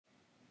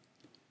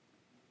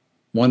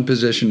One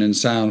position in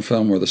sound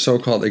film were the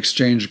so-called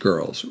exchange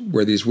girls,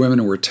 where these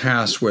women were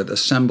tasked with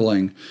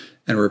assembling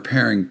and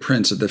repairing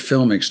prints at the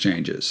film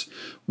exchanges,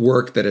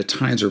 work that at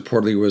times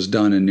reportedly was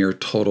done in near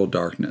total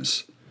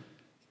darkness.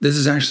 This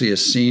is actually a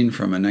scene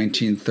from a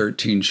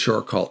 1913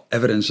 short called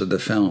Evidence of the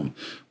Film,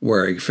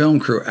 where a film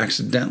crew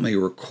accidentally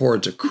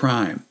records a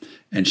crime,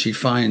 and she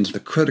finds the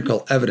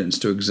critical evidence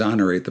to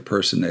exonerate the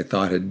person they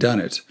thought had done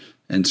it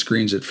and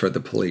screens it for the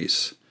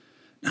police.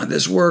 Now,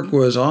 this work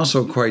was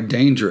also quite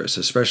dangerous,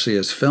 especially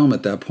as film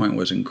at that point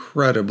was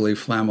incredibly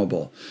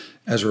flammable,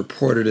 as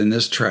reported in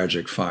this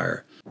tragic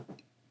fire.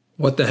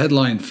 What the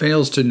headline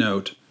fails to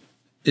note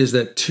is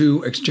that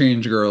 2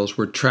 exchange girls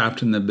were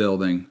trapped in the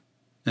building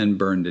and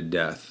burned to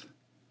death.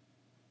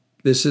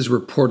 This is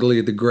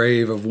reportedly the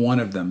grave of one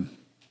of them,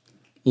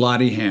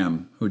 Lottie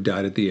Ham, who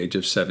died at the age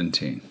of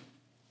 17.